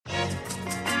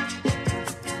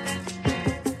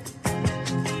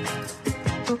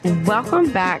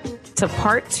Welcome back to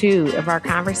part 2 of our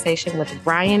conversation with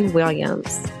Ryan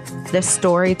Williams, the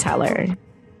storyteller.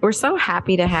 We're so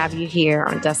happy to have you here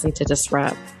on Destined to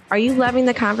Disrupt. Are you loving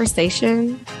the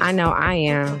conversation? I know I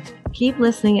am. Keep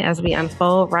listening as we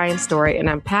unfold Ryan's story and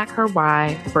unpack her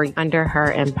why for Under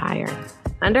Her Empire.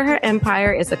 Under Her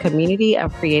Empire is a community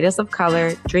of creatives of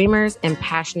color, dreamers, and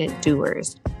passionate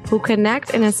doers who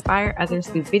connect and inspire others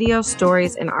through video,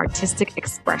 stories, and artistic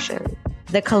expression.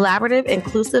 The collaborative,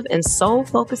 inclusive, and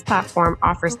soul-focused platform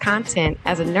offers content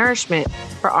as a nourishment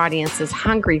for audiences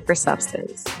hungry for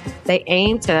substance. They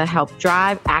aim to help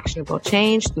drive actionable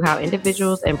change through how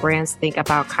individuals and brands think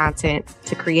about content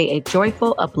to create a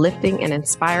joyful, uplifting, and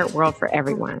inspired world for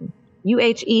everyone.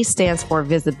 UHE stands for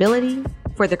visibility,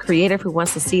 for the creative who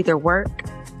wants to see their work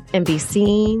and be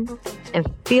seen and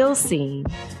feel seen.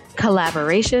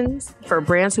 Collaborations, for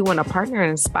brands who want to partner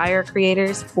and inspire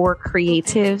creators, for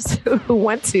creatives who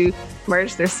want to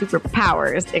merge their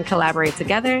superpowers and collaborate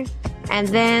together. And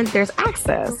then there's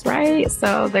access, right?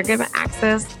 So they're giving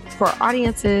access for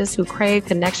audiences who crave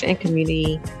connection and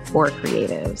community for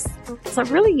creatives. So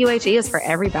really UHE is for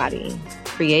everybody.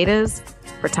 Creatives,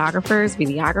 photographers,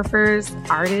 videographers,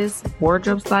 artists,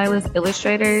 wardrobe stylists,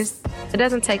 illustrators. It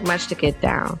doesn't take much to get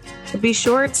down. So be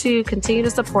sure to continue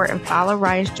to support and follow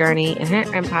Ryan's journey in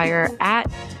her empire at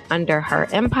Under Her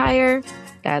Empire.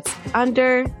 That's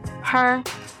Under Her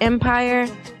Empire.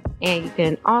 And you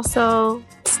can also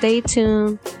stay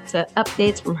tuned to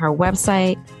updates from her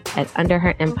website at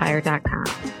underherempire.com.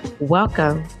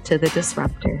 Welcome to the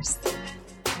Disruptors.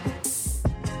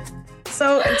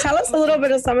 So tell us a little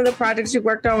bit of some of the projects you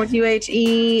worked on with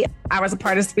UHE. I was a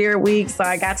part of Spirit Week, so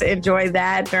I got to enjoy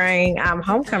that during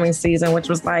homecoming season, which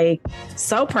was like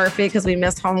so perfect because we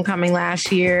missed homecoming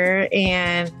last year.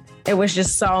 And it was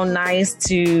just so nice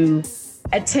to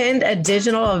attend a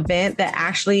digital event that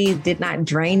actually did not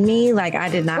drain me. Like I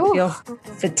did not feel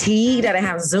fatigued. I didn't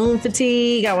have Zoom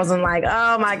fatigue. I wasn't like,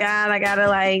 oh my God, I gotta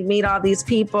like meet all these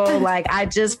people. Like I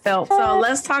just felt. So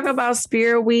let's talk about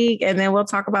Spirit Week and then we'll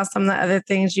talk about some of the other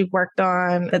things you've worked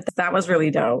on. That was really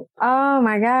dope. Oh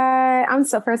my God.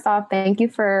 First off, thank you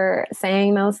for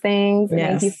saying those things. Yes.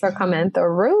 Thank you for coming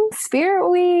through. Spirit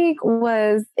Week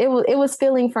was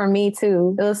feeling for me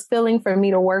too. It was feeling for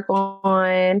me to work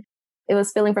on. It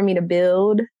was feeling for me to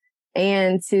build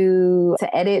and to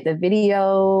edit the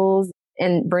videos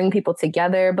and bring people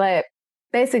together. But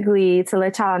basically, to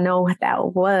let y'all know what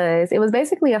that was, it was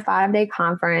basically a 5-day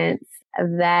conference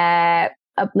that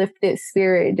uplifted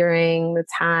spirit during the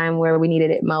time where we needed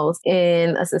it most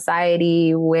in a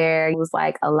society where it was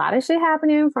like a lot of shit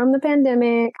happening from the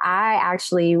pandemic. I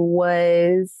actually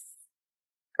was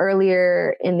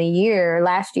earlier in the year,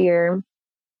 last year.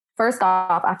 First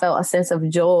off, I felt a sense of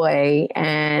joy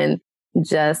and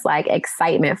just like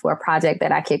excitement for a project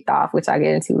that I kicked off, which I'll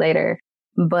get into later,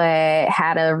 but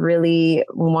had a really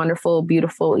wonderful,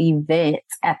 beautiful event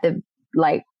at the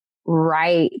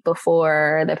right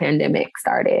before the pandemic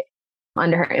started.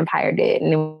 Under Her Empire did,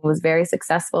 and it was very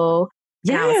successful.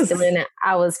 Yes.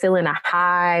 I was feeling a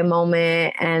high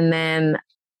moment, and then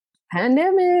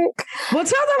pandemic. Well,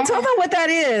 tell them what that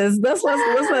is.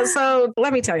 So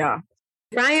let me tell y'all.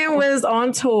 Ryan was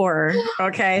on tour.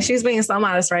 Okay. She's being so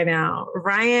modest right now.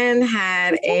 Ryan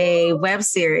had a web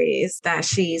series that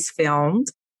she's filmed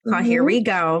called Here We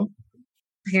Go.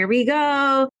 Here We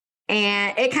Go.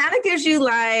 And it kind of gives you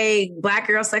like Black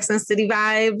Girl Sex and City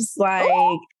vibes.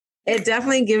 Like it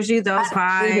definitely gives you those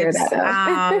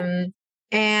vibes.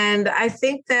 And I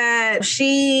think that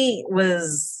she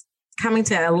was coming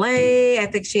to LA. I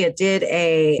think she did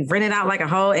rented out like a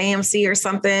whole AMC or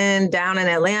something down in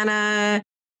Atlanta.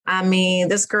 I mean,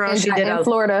 this girl, she did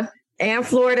Florida.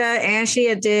 And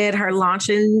she did her launch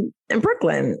in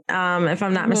Brooklyn, if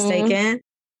I'm not mistaken.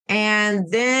 And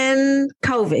then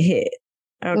COVID hit.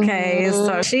 Okay.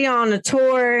 So she on the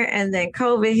tour and then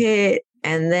COVID hit.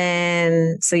 And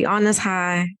then, so you're on this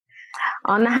high.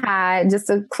 On the high, just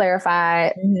to clarify,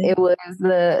 it was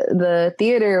the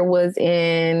theater was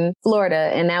in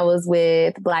Florida, and that was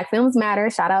with Black Films Matter.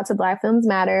 Shout out to Black Films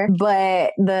Matter.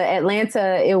 But the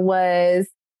Atlanta, it was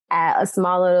at a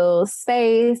small little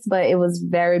space, but it was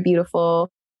very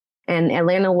beautiful. And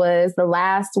Atlanta was the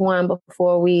last one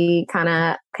before we kind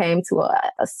of came to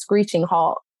a screeching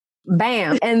halt.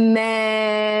 Bam. And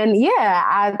then,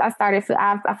 I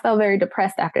felt very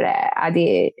depressed after that. I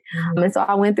did. And so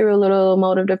I went through a little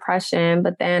mode of depression,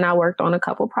 but then I worked on a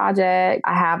couple projects.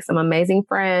 I have some amazing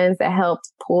friends that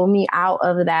helped pull me out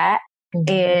of that.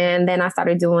 And then I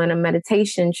started doing a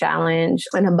meditation challenge,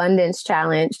 an abundance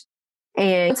challenge.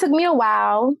 And it took me a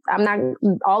while.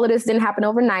 All of this didn't happen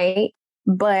overnight.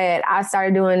 But I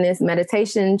started doing this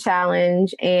meditation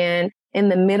challenge, and in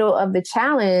the middle of the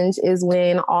challenge is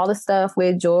when all the stuff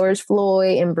with George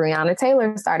Floyd and Breonna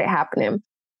Taylor started happening.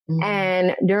 Mm-hmm.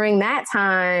 And during that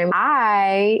time,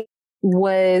 I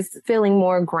was feeling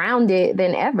more grounded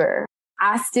than ever.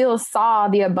 I still saw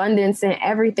the abundance in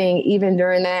everything, even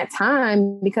during that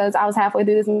time, because I was halfway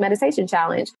through this meditation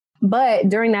challenge. But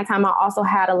during that time, I also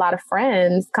had a lot of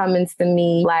friends coming to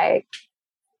me like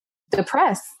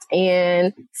depressed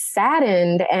and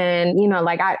saddened. And, you know,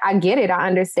 like, I get it. I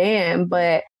understand.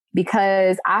 But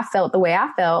because I felt the way I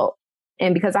felt,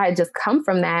 and because I had just come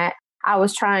from that, I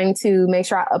was trying to make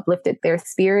sure I uplifted their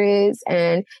spirits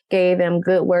and gave them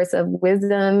good words of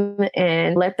wisdom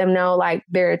and let them know, like,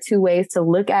 there are two ways to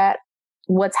look at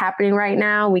what's happening right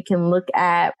now. We can look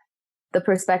at the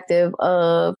perspective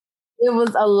of, it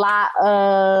was a lot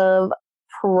of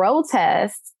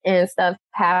protests and stuff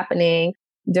happening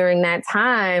during that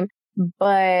time.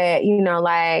 But, you know,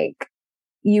 like,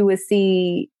 you would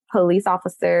see police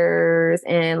officers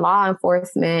and law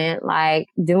enforcement, like,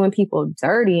 doing people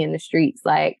dirty in the streets,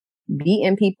 like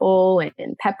beating people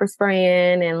and pepper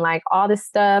spraying and like all this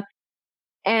stuff.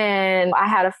 And I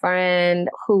had a friend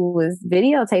who was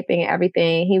videotaping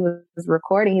everything. He was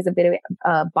recording. He's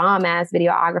a bomb ass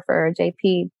videographer,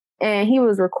 JP. And he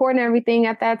was recording everything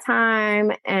at that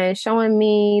time and showing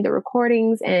me the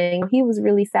recordings. And he was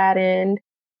really saddened,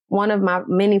 one of my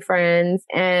many friends.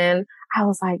 And I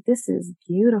was like, this is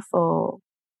beautiful,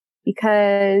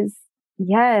 because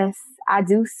yes, I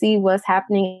do see what's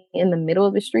happening in the middle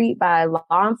of the street by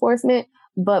law enforcement,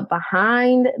 but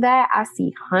behind that, I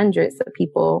see hundreds of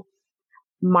people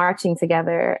marching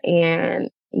together. And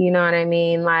you know what I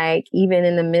mean? Like, even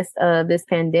in the midst of this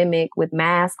pandemic with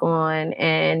masks on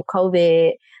and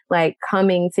COVID, like,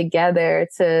 coming together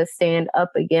to stand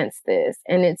up against this.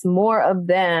 And it's more of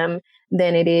them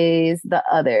than it is the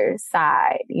other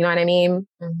side. You know what I mean?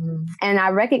 Mm-hmm. And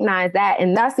I recognize that.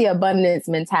 And that's the abundance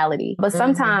mentality. But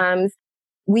sometimes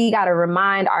we got to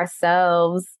remind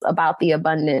ourselves about the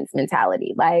abundance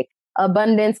mentality, like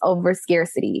abundance over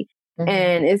scarcity. Mm-hmm.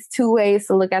 And it's two ways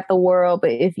to look at the world.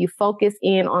 But if you focus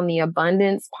in on the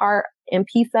abundance part and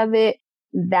piece of it,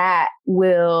 that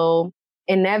will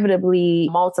inevitably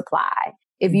multiply.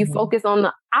 If you focus on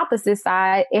the opposite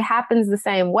side, it happens the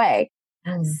same way.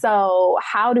 So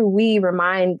how do we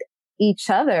remind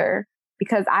each other?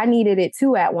 Because I needed it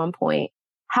too at one point.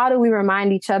 How do we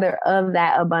remind each other of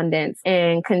that abundance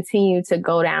and continue to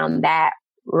go down that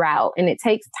route? And it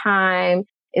takes time.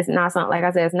 It's not something, like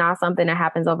I said, it's not something that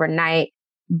happens overnight.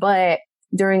 But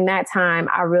during that time,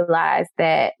 I realized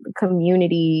that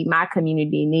my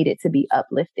community needed to be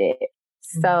uplifted.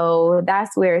 So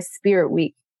that's where Spirit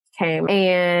Week came.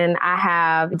 And I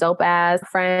have dope ass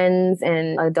friends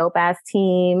and a dope ass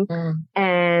team.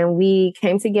 And we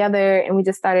came together and we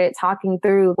just started talking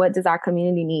through, what does our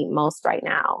community need most right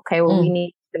now? Okay, well, we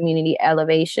need community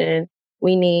elevation.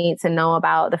 We need to know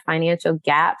about the financial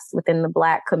gaps within the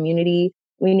Black community.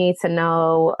 We need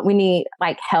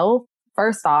like health.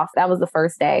 First off, that was the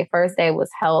first day. First day was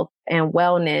health and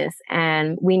wellness.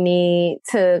 And we need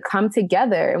to come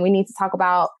together and we need to talk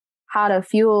about how to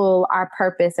fuel our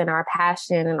purpose and our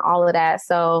passion and all of that.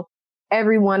 So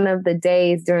every one of the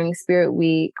days during Spirit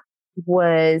Week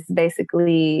was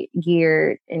basically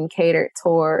geared and catered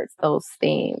towards those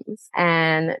themes.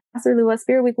 And that's really what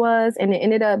Spirit Week was. And it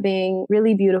ended up being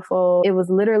really beautiful. It was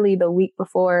literally the week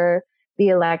before the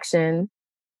election.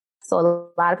 So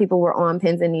a lot of people were on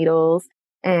pins and needles.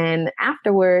 And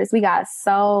afterwards, we got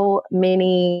so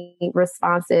many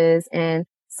responses and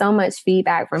so much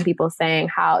feedback from people saying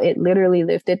how it literally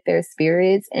lifted their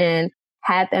spirits and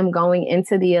had them going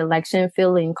into the election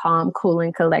feeling calm, cool,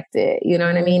 and collected. You know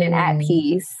what I mean? And at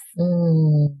peace.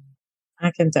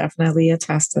 I can definitely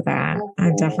attest to that.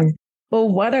 Well,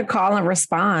 what a call and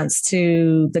response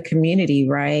to the community,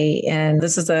 right? And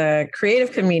this is a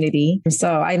creative community.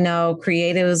 So I know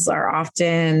creatives are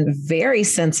often very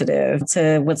sensitive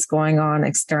to what's going on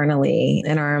externally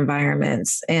in our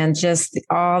environments. And just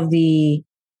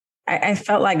I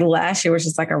felt like last year was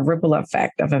just like a ripple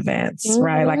effect of events,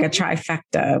 right? Like a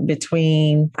trifecta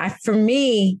between, for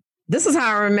me, this is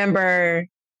how I remember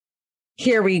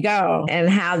Here We Go and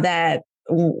how that,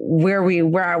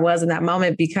 where I was in that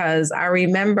moment, because I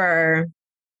remember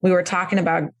we were talking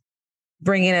about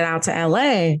bringing it out to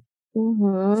LA.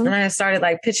 And I started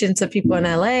like pitching to people in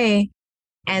LA,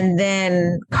 and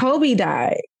then Kobe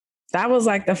died. That was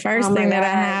like the first thing that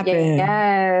happened.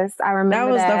 Yes, I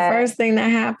remember that. Was the first thing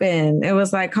that happened. It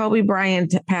was like Kobe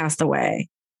Bryant passed away.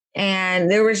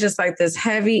 And there was just like this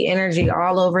heavy energy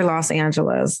all over Los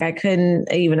Angeles. I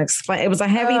couldn't even explain. It was a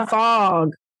heavy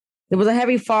fog there was a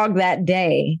heavy fog that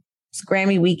day. It's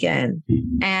Grammy weekend.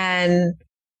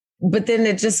 But then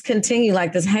it just continued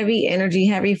like this heavy energy,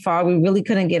 heavy fog. We really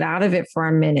couldn't get out of it for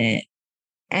a minute.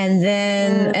 And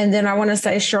then I want to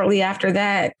say shortly after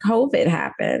that, COVID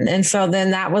happened. And so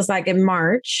then that was like in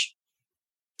March.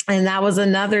 And that was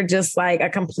another just like a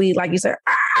complete, like you said,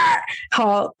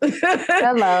 halt.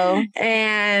 Hello.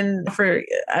 And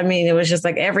it was just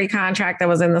like every contract that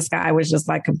was in the sky was just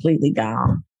like completely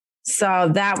gone. So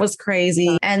that was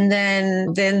crazy. And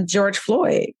then George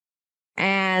Floyd.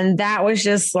 And that was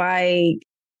just like,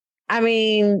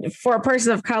 for a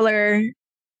person of color,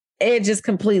 it just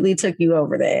completely took you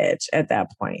over the edge at that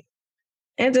point.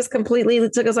 It just completely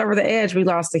took us over the edge. We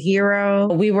lost a hero.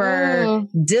 We were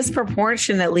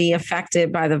disproportionately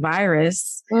affected by the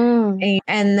virus. And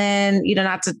then,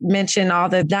 not to mention all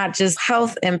the, not just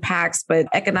health impacts, but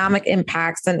economic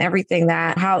impacts and everything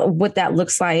what that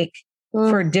looks like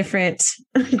for different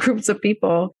groups of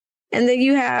people. And then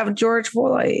you have George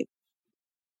Floyd.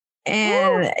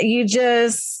 And you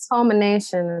just...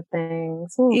 culmination of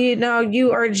things.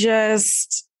 You are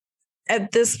just...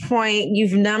 At this point,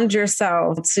 you've numbed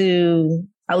yourself to,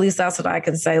 at least that's what I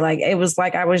can say. Like, it was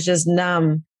like I was just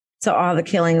numb to all the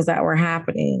killings that were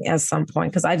happening at some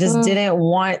point because I just didn't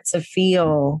want to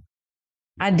feel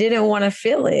it. I didn't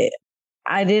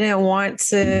want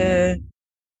to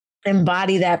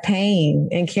embody that pain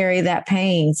and carry that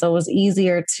pain. So it was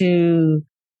easier to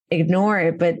ignore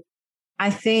it. But I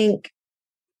think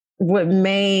what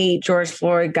made George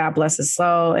Floyd, God bless his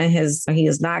soul, and he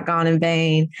has not gone in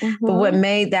vain. But what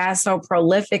made that so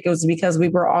prolific, it was because we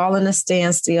were all in a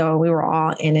standstill. We were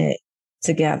all in it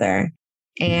together.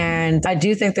 And I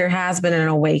do think there has been an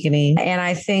awakening. And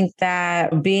I think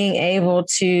that being able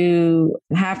to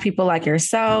have people like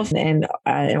yourself and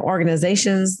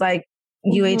organizations like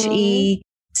UHE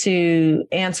to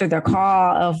answer the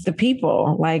call of the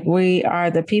people. Like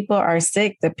the people are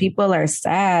sick. The people are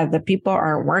sad. The people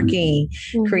aren't working.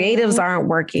 Creatives aren't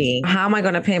working. How am I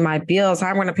going to pay my bills? How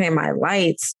am I going to pay my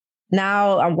lights?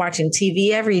 Now I'm watching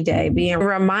TV every day, being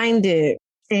reminded.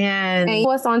 And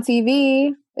what's on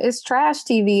TV is trash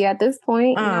TV at this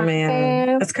point. Oh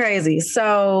man, it's crazy.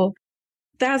 So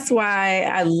that's why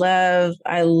I love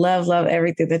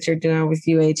everything that you're doing with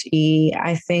UHE.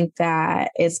 I think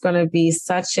that it's going to be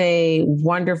such a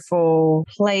wonderful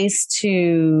place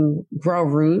to grow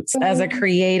roots as a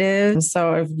creative.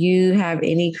 So if you have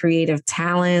any creative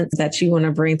talent that you want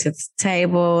to bring to the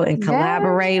table and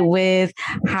collaborate with,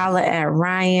 holla at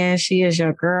Ryan. She is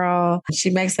your girl.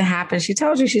 She makes it happen. She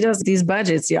told you she does these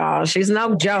budgets, y'all. She's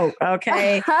no joke.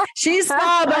 Okay. She's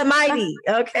small but mighty.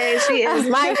 Okay. She is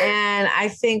mighty. And I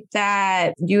think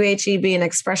that UHE being an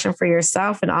expression for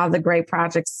yourself and all the great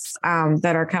projects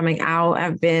that are coming out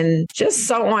have been just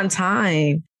so on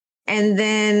time. And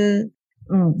then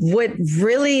what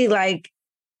really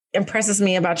impresses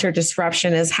me about your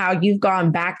disruption is how you've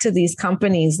gone back to these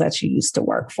companies that you used to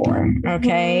work for.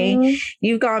 Okay.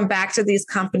 You've gone back to these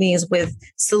companies with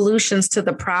solutions to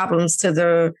the problems, to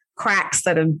the cracks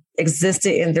that have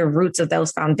existed in the roots of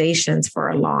those foundations for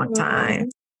a long time.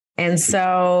 And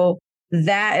so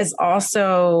that is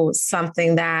also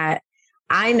something that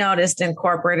I noticed in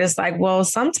corporate. It's like, well,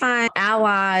 sometimes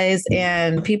allies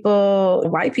and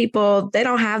white people, they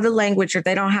don't have the language or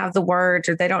they don't have the words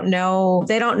or they don't know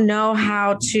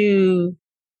how to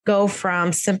go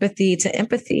from sympathy to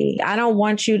empathy. I don't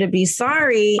want you to be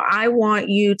sorry. I want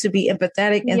you to be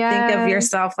empathetic and think of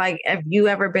yourself like, have you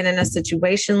ever been in a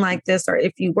situation like this? Or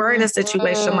if you were in a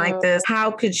situation like this, how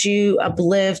could you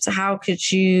uplift? How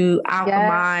could you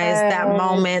alchemize that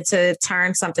moment to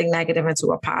turn something negative into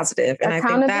a positive? And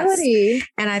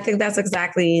I think that's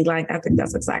exactly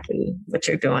what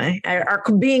you're doing or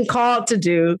being called to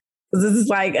do. This is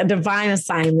like a divine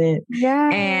assignment.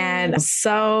 And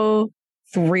so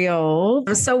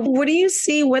thrilled. So what do you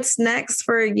see what's next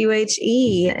for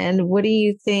UHE? And what do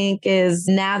you think is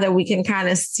now that we can kind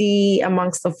of see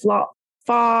amongst the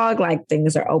fog, like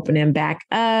things are opening back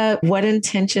up? What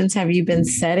intentions have you been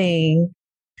setting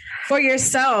for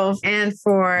yourself and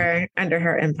for Under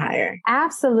Her Empire?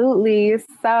 Absolutely.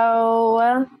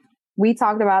 So we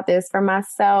talked about this for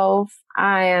myself.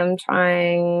 I am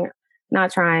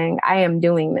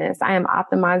doing this. I am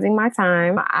optimizing my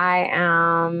time. I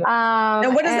am.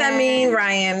 And what does that mean,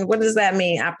 Ryan? What does that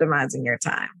mean, optimizing your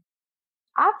time?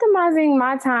 Optimizing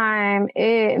my time,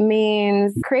 it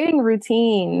means creating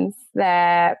routines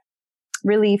that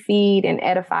really feed and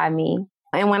edify me.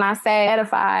 And when I say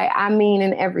edify, I mean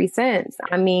in every sense.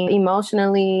 I mean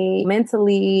emotionally,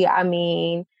 mentally, I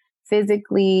mean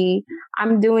physically.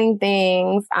 I'm doing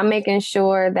things. I'm making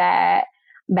sure that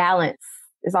balance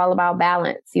It's all about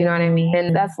balance. You know what I mean?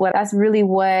 And that's really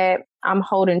what I'm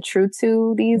holding true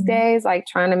to these days. Like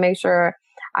trying to make sure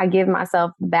I give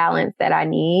myself the balance that I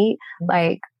need.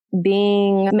 Like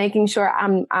making sure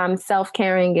I'm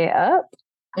self-carrying it up,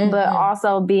 but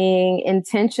also being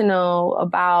intentional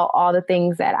about all the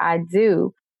things that I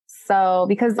do. So,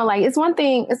 because like, it's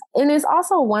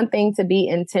also one thing to be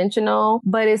intentional,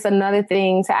 but it's another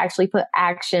thing to actually put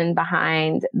action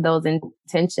behind those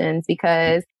intentions,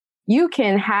 because you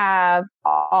can have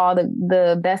all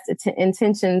the best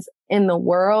intentions in the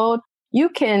world. You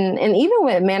can, and even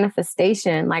with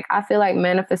manifestation, like I feel like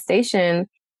manifestation,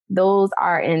 those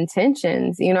are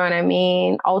intentions, you know what I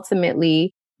mean?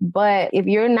 Ultimately. But if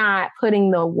you're not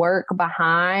putting the work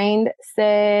behind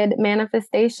said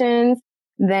manifestations,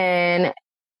 then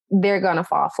they're going to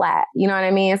fall flat. You know what I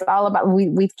mean? It's all about,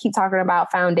 we keep talking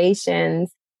about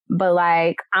foundations, but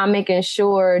like I'm making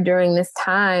sure during this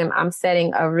time, I'm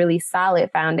setting a really solid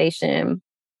foundation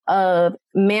of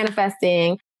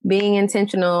manifesting, being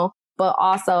intentional, but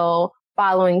also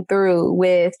following through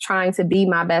with trying to be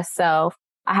my best self.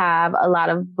 I have a lot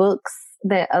of books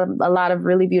a lot of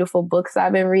really beautiful books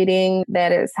I've been reading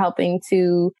that is helping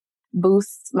to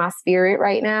boost my spirit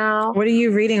right now. What are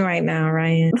you reading right now,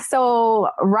 Ryan? So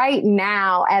right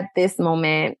now at this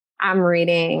moment, I'm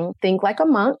reading Think Like a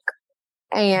Monk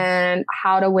and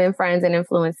How to Win Friends and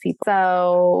Influence People.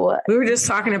 So we were just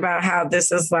talking about how this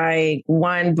is like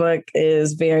one book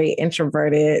is very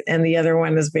introverted and the other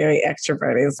one is very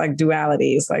extroverted. It's like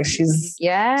duality. It's like she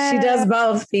does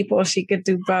both, people. She could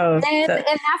do both. And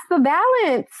that's the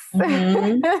balance.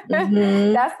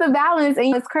 That's the balance.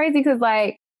 And it's crazy because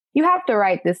like you have to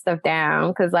write this stuff down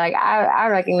because like I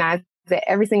recognize that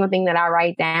every single thing that I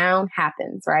write down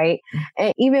happens, right?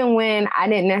 And even when I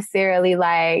didn't necessarily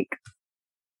like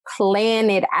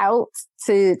plan it out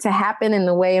to happen in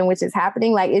the way in which it's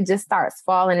happening, like it just starts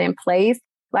falling in place.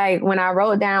 Like when I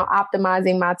wrote down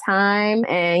optimizing my time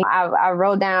and I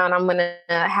wrote down I'm going to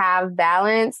have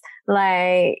balance,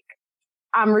 like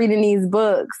I'm reading these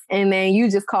books and then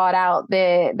you just called out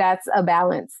that that's a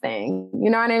balance thing. You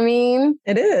know what I mean?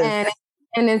 It is.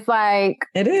 And it's like,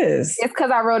 it is. It's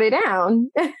because I wrote it down.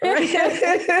 But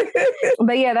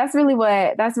yeah, that's really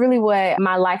what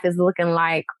my life is looking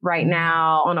like right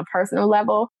now on a personal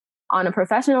level. On a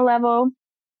professional level,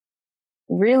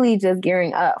 really just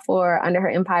gearing up for Under Her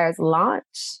Empire's launch.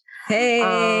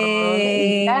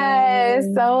 Hey. Yes,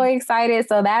 so excited.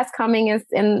 So that's coming in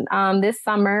this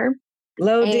summer.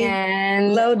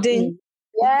 Loading.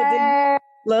 Yeah.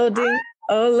 Loading.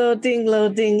 Oh, loading.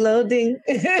 So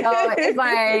it's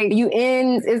like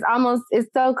it's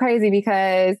so crazy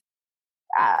because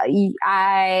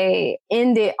I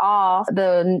ended off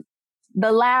the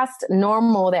last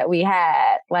normal that we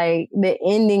had. Like the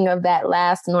ending of that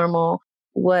last normal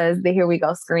was the Here We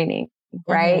Go screening,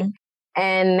 right?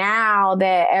 And now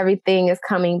that everything is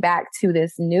coming back to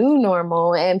this new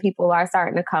normal and people are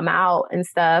starting to come out and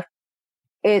stuff,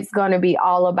 it's going to be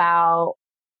all about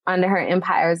Under Her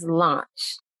Empire's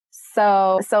launch.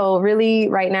 So really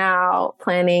right now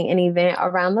planning an event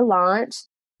around the launch,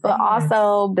 but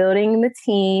also building the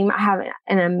team. I have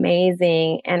an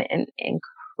amazing and an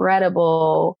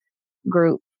incredible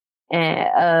group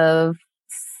of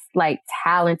like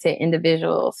talented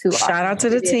individuals who shout out to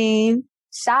the team.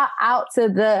 Shout out to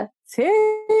the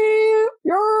team.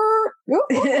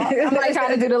 I'm like trying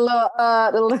to do the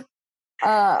little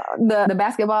the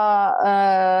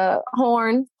basketball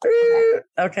horn.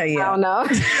 Okay, yeah. I don't know.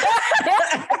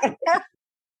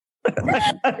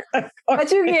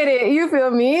 But you get it. You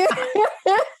feel me?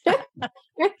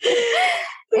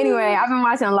 Anyway, I've been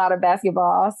watching a lot of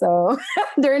basketball, so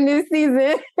during this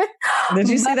season. Did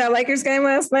you see that Lakers game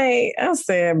last night? I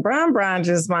said, Bron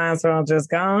just might as well just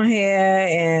go ahead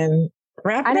and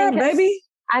wrap it up, baby.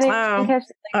 I didn't catch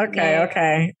the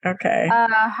Okay.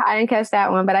 I didn't catch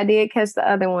that one, but I did catch the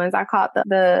other ones. I caught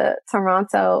the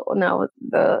Toronto. No,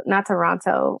 not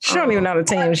Toronto. She don't even know the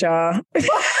teams, y'all.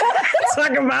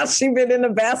 Talking about she been in the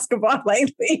basketball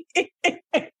lately.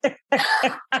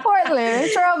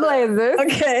 Portland Trailblazers.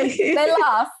 Okay. They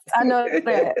lost. I know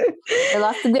that. They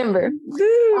lost to Denver.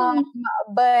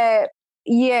 But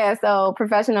yeah, so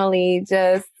professionally,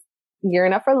 just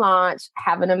gearing up for launch,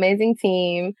 have an amazing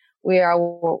team.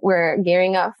 We're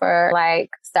gearing up for like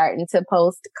starting to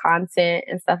post content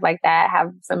and stuff like that.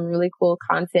 Have some really cool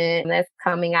content that's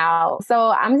coming out. So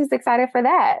I'm just excited for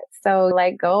that. So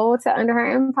like go to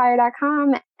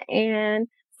underherempire.com and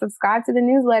subscribe to the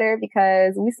newsletter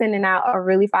because we're sending out a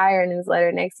really fire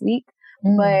newsletter next week.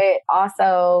 But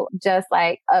also just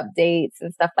like updates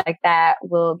and stuff like that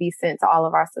will be sent to all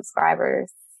of our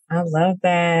subscribers. I love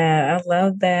that. I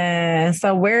love that.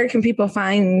 So where can people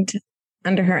find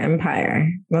Under Her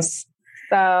Empire? What's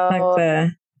you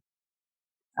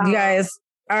guys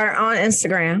are on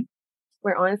Instagram.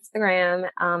 We're on Instagram.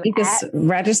 You can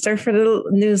register for the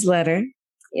newsletter.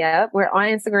 Yep. We're on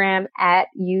Instagram at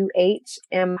UH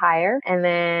Empire. And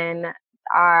then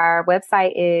our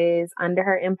website is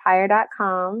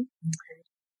underherempire.com.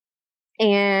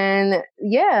 And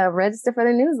register for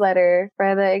the newsletter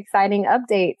for the exciting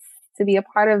updates to be a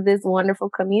part of this wonderful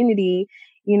community.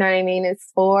 You know what I mean?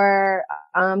 It's for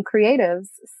creatives.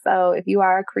 So if you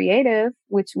are a creative,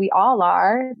 which we all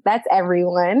are, that's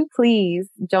everyone, please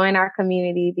join our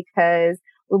community because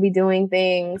we'll be doing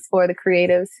things for the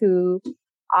creatives who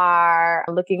are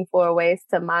looking for ways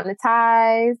to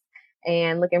monetize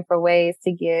and looking for ways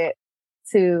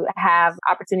to have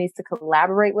opportunities to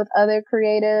collaborate with other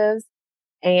creatives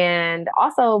and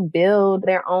also build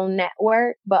their own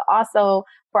network, but also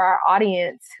for our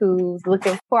audience who's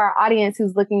looking for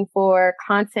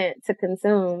content to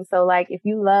consume. So like if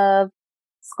you love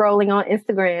scrolling on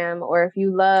Instagram or if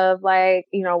you love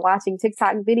watching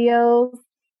TikTok videos,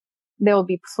 there will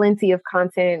be plenty of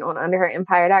content on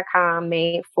underherempire.com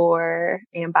made for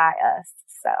and by us.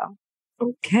 So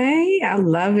okay, I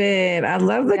love it. I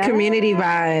love the community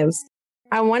vibes.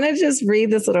 I want to just read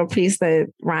this little piece that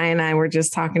Ryan and I were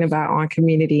just talking about on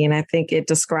community, and I think it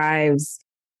describes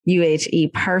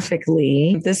UHE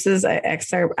perfectly. This is an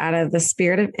excerpt out of The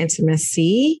Spirit of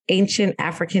Intimacy, Ancient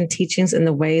African Teachings in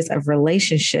the Ways of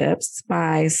Relationships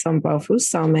by Sombofu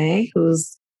Some,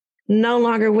 who's no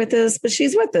longer with us, but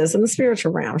she's with us in the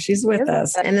spiritual realm. She's with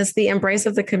us. And it's the embrace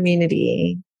of the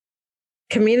community.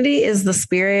 Community is the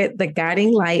spirit, the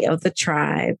guiding light of the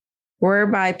tribe,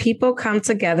 whereby people come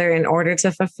together in order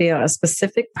to fulfill a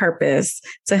specific purpose,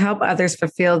 to help others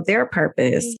fulfill their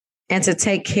purpose, and to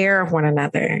take care of one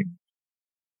another.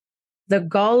 The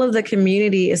goal of the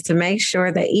community is to make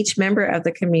sure that each member of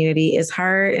the community is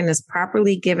heard and is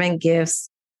properly given gifts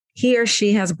he or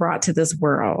she has brought to this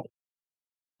world.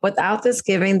 Without this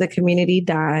giving, the community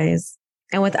dies.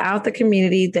 And without the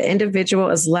community, the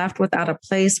individual is left without a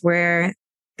place where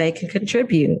they can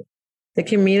contribute. The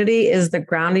community is the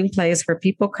grounding place where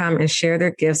people come and share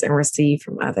their gifts and receive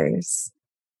from others.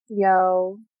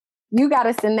 Yo, you got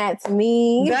to send that to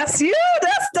me. That's you.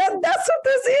 That's what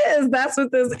this is. That's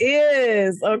what this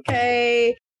is.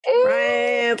 Okay.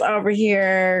 Ryan's over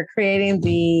here creating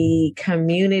the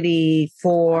community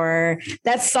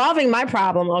that's solving my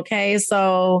problem. Okay.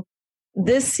 So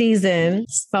this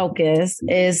season's focus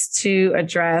is to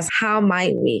address how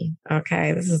might we,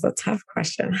 okay, this is a tough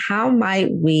question. How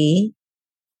might we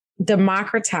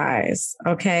democratize,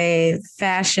 okay,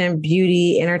 fashion,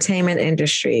 beauty, entertainment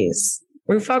industries?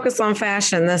 We focus on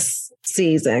fashion this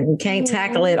season. We can't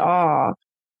tackle it all,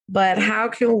 but how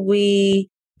can we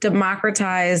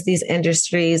democratize these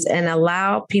industries and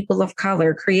allow people of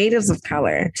color, creatives of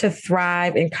color, to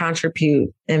thrive and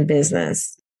contribute in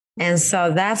business? And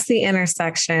so that's the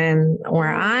intersection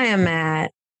where I am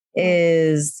at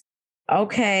is,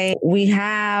 okay, we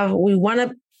want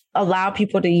to allow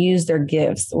people to use their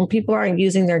gifts. When people aren't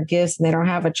using their gifts and they don't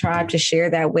have a tribe to share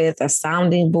that with, a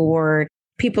sounding board,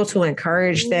 people to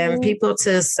encourage them, people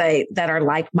to say that are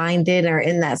like-minded or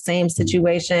in that same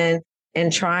situation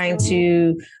and trying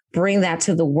to bring that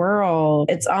to the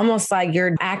world. It's almost like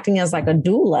you're acting as like a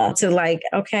doula to like,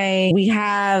 okay, we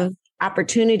have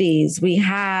opportunities, we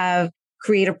have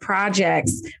creative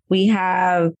projects, we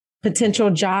have potential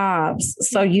jobs.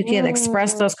 So you can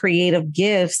express those creative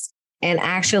gifts and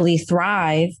actually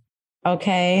thrive.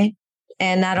 Okay.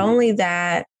 And not only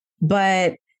that,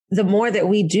 but the more that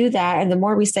we do that and the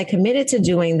more we stay committed to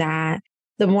doing that,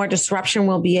 the more disruption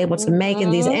we'll be able to make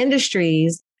in these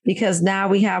industries, because now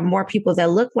we have more people that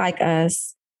look like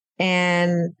us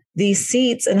and these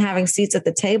seats and having seats at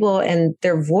the table and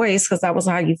their voice, because that was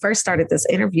how you first started this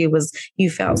interview, was you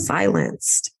felt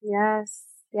silenced. Yes.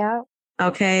 Yeah.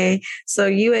 Okay. So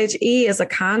UHE is a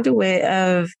conduit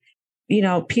of,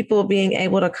 people being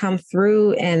able to come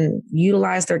through and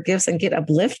utilize their gifts and get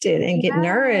uplifted and get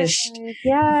nourished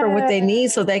for what they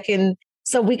need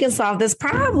so we can solve this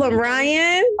problem,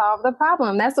 Ryan. Solve the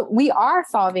problem. That's what we are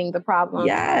solving the problem.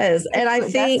 Yes. And I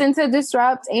think Destined to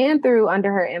Disrupt and through Under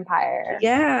Her Empire.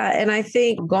 Yeah. And I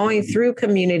think going through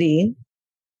community,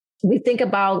 we think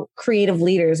about creative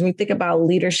leaders. We think about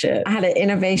leadership. I had an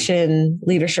innovation and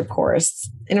leadership course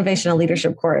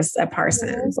at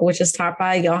Parsons, which is taught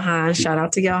by Johan. Shout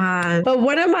out to Johan. But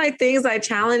one of my things I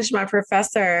challenged my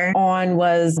professor on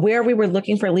was where we were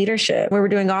looking for leadership. We were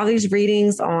doing all these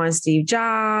readings on Steve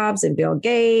Jobs and Bill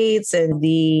Gates and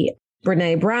the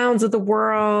Brene Browns of the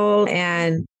world.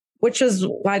 And which was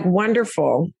like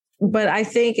wonderful. But I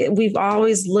think we've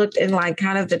always looked in like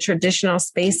kind of the traditional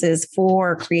spaces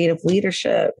for creative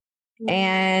leadership.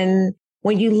 And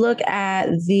when you look at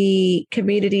the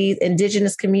communities,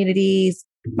 indigenous communities,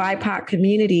 BIPOC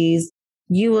communities,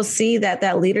 you will see that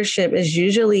that leadership is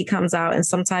usually comes out in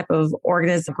some type of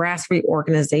grassroots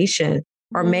organization,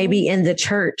 or maybe in the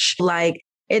church. Like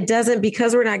it doesn't,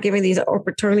 because we're not giving these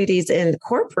opportunities in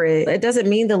corporate, it doesn't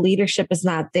mean the leadership is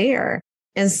not there.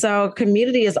 And so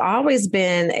community has always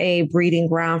been a breeding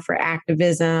ground for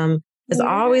activism. It's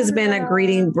always been a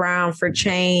breeding ground for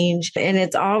change. And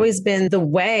it's always been the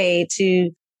way to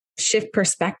shift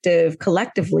perspective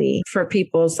collectively for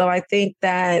people. So I think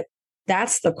that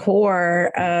that's the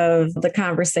core of the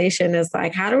conversation, is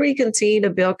like, how do we continue to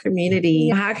build community?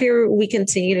 How can we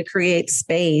continue to create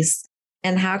space?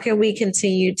 And how can we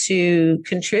continue to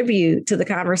contribute to the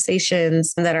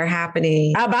conversations that are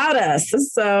happening about us?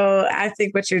 So I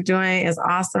think what you're doing is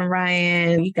awesome,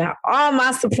 Ryan. You got all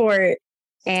my support.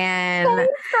 And,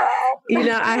 you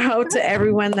know, I hope to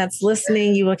everyone that's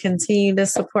listening, you will continue to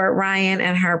support Ryan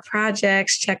and her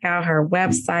projects. Check out her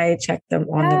website, check them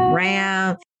on the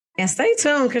gram. And stay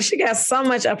tuned, because she got so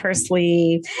much up her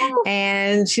sleeve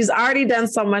and she's already done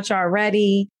so much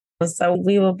already. So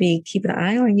we will be keeping an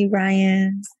eye on you,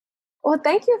 Ryan. Well,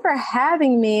 thank you for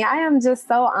having me. I am just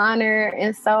so honored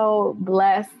and so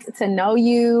blessed to know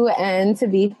you and to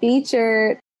be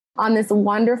featured on this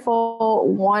wonderful,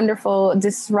 wonderful,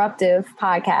 disruptive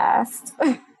podcast.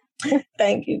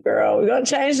 Thank you, girl. We're going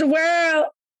to change the world.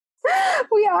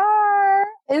 We are,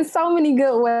 in so many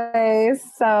good ways.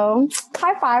 So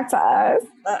high five to us.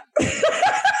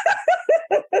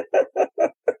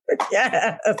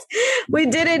 Yes. We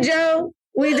did it, Joe.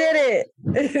 We did it.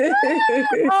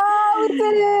 Oh, we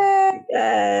did it.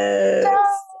 Yes.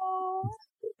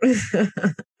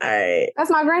 All right.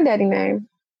 That's my granddaddy name.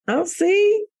 Oh,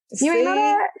 see? You ain't know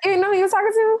that? You didn't know who you was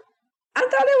talking to? I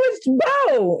thought it was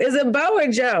Bo. Is it Bo or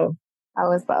Joe?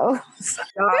 Oh, it's Bo.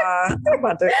 I'm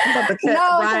about to cut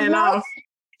Ryan off.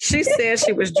 She said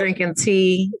she was drinking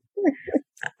tea.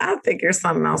 I think there's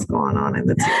something else going on in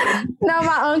the tea. No,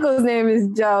 my uncle's name is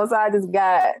Joe, so I just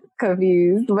got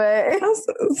confused. But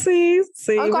see,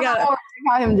 Uncle Howard,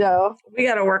 call him Joe. We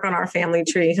got to work on our family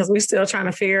tree, because we're still trying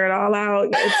to figure it all out.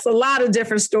 It's a lot of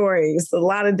different stories. It is a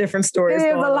lot of stories.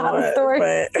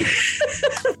 But...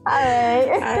 All right.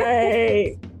 All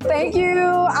right. Thank you.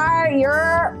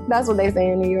 That's what they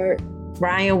say in New York.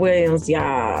 Ryan Williams,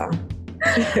 y'all.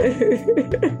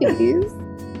 Peace.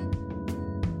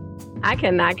 I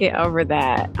cannot get over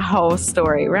that whole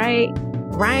story, right?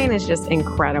 Ryan is just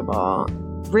incredible.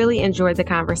 Really enjoyed the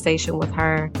conversation with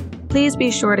her. Please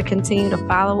be sure to continue to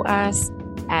follow us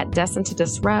at Destined to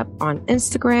Disrupt on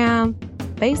Instagram,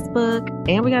 Facebook,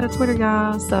 and we got a Twitter,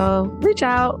 y'all. So reach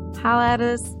out, holla at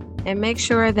us, and make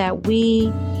sure that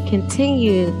we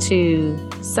continue to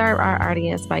serve our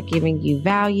audience by giving you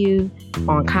value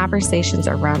on conversations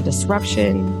around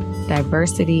disruption,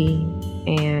 diversity,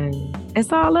 and it's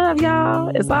all love, y'all.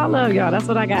 It's all love, y'all. That's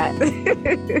what I got.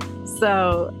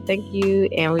 So thank you.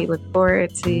 And we look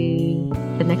forward to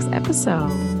the next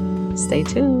episode. Stay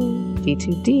tuned.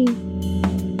 D2D.